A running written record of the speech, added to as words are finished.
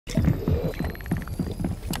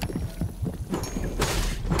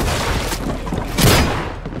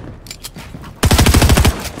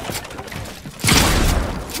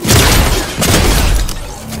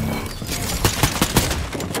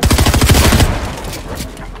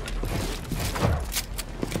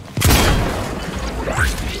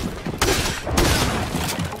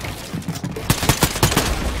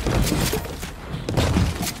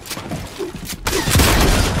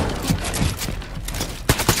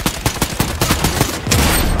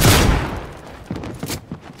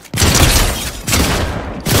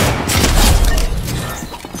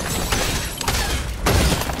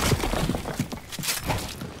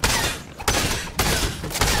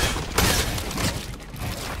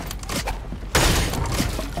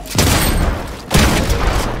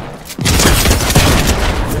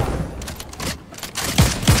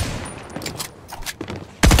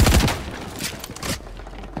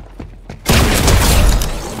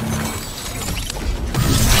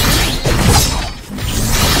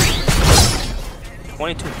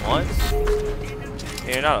22 months? And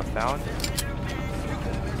you're not a founder?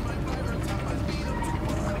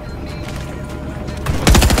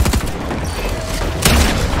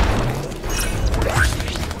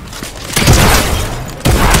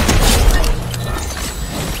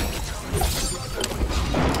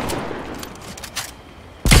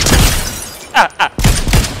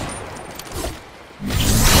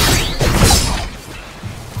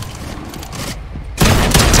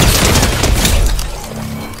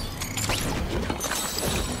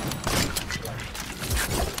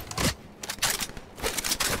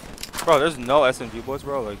 Bro, there's no SMG boys,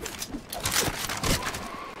 bro. Like,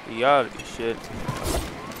 you gotta be shit.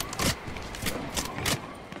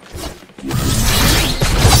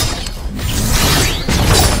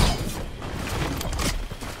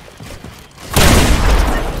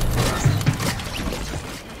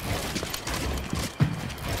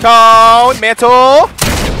 Cone mantle.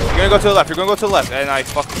 You're gonna go to the left. You're gonna go to the left, and I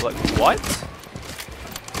fucking like what?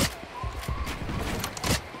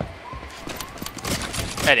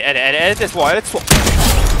 Edit this wall, edit this wall.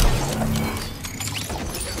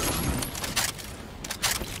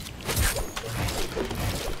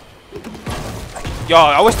 Yo,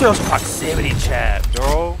 I wish there was proximity chat,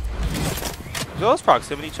 bro. There was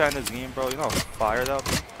proximity chat in this game, bro. You know how fire that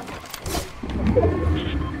would be?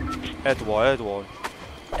 Edit the wall, edit the wall.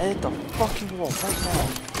 Edit the fucking wall right now.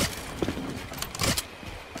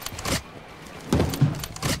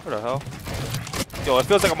 What the hell? Yo, it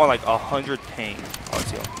feels like I'm on like 100 ping.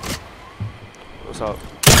 What's up?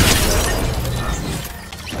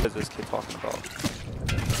 What is this kid talking about?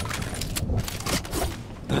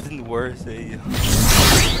 Nothing worse, eh?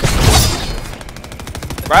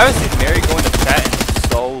 Bro, I haven't seen Mary go into chat in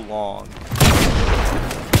so long.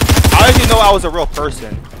 I didn't even know I was a real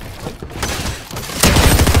person.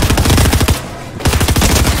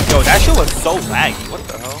 Yo, that shit was so laggy. What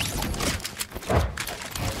the hell?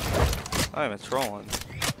 I'm even trolling.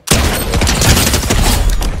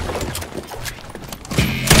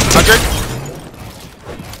 100.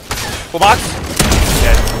 Full box.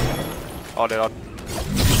 Dead. All dead. All.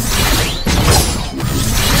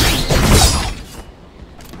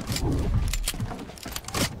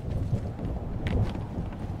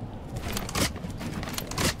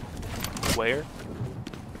 Where?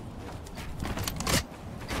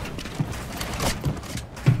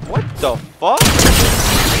 What the fuck?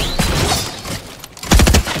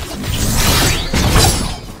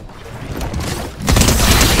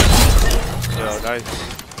 Yo, nice.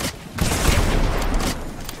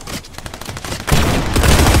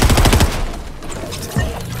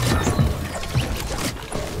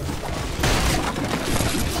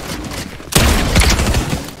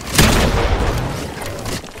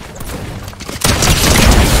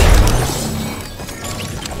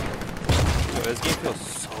 Yo, this game feels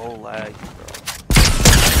so laggy, bro.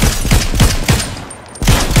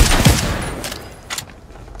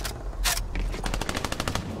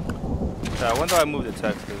 Yeah, when do I move to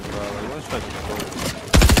Texas, bro? Like, when should I get forward?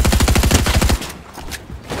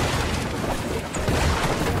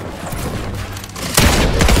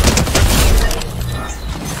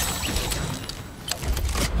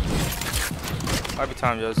 Might be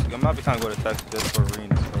time just. It might be time to go to Texas just for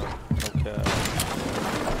arenas, bro. Okay.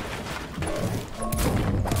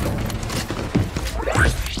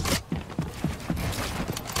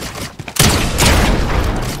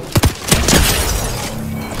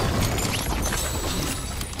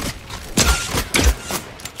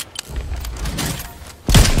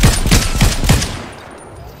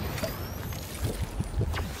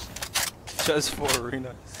 Just for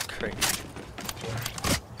arena is crazy.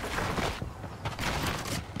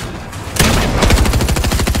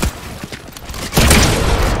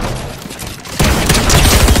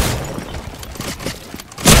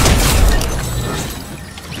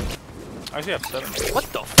 I actually have 7. What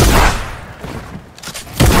the f?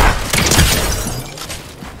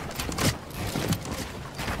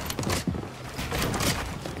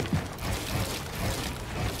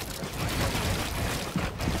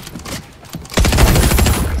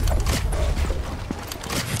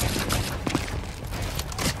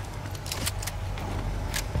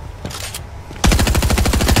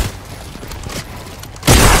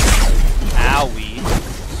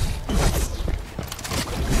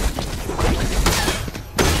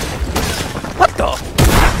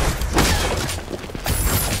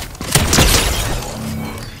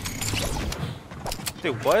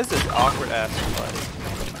 Dude, what is this awkward ass fight?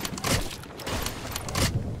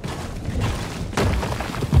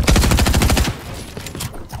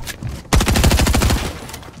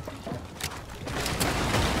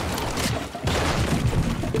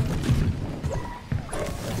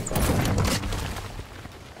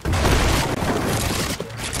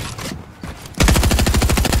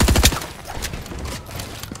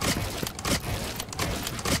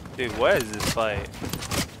 Dude, what is this fight?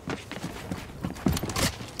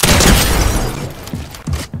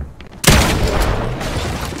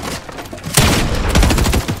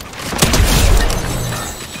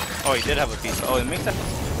 Oh, he did have a piece. Oh, it makes that.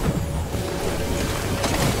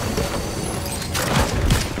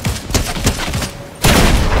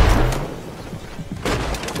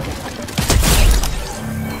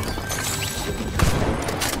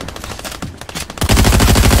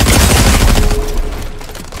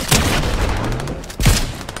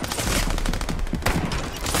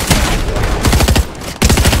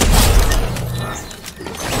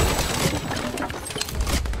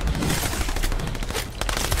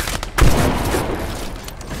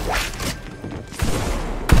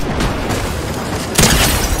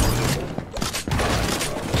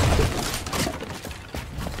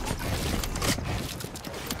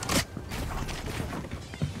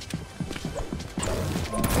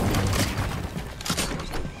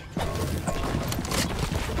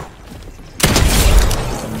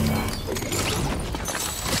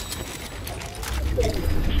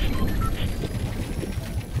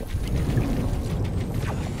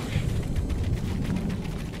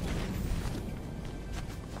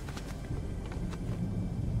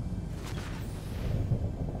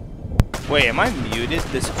 Wait, am I muted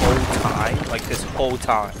this whole time? Like this whole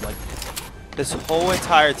time? Like this whole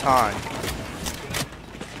entire time?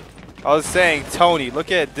 I was saying, Tony, look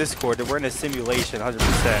at Discord. We're in a simulation, 100%.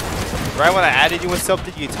 Right when I added you with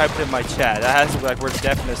something, you typed it in my chat. That has to be like we're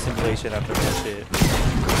definitely in a simulation after that shit.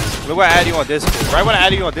 Look what I added you on Discord. Right when I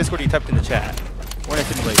added you on Discord, you typed in the chat. We're in a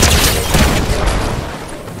simulation.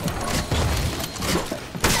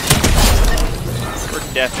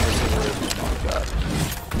 We're definitely in a simulation. Oh my god.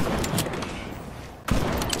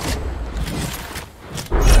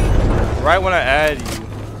 Right when I add you.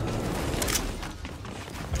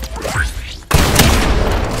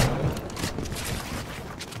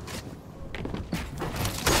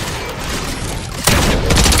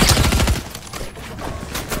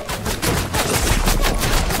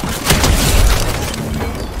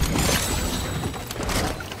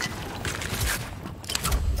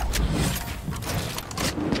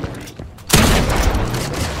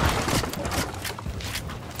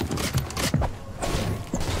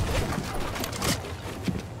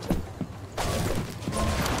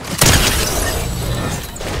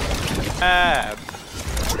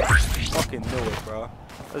 Fucking knew it, bro.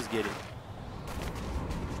 Let's get it.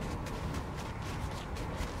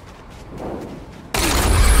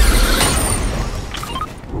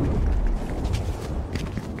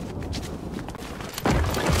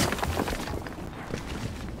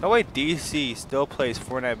 No way DC still plays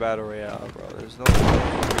Fortnite Battle Royale, bro. There's no way.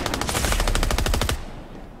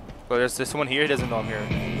 Bro, there's someone here, he doesn't know I'm here.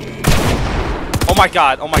 Oh my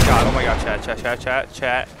god, oh my god, oh my god,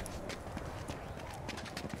 chat.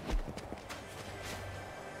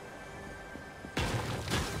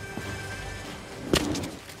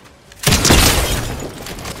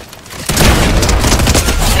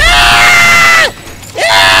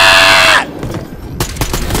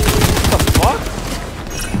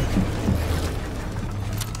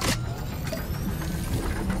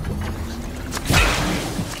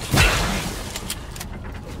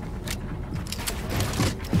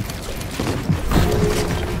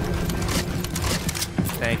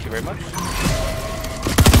 Thank you very much.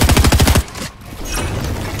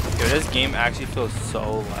 Yo, this game actually feels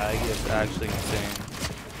so laggy, it's actually insane.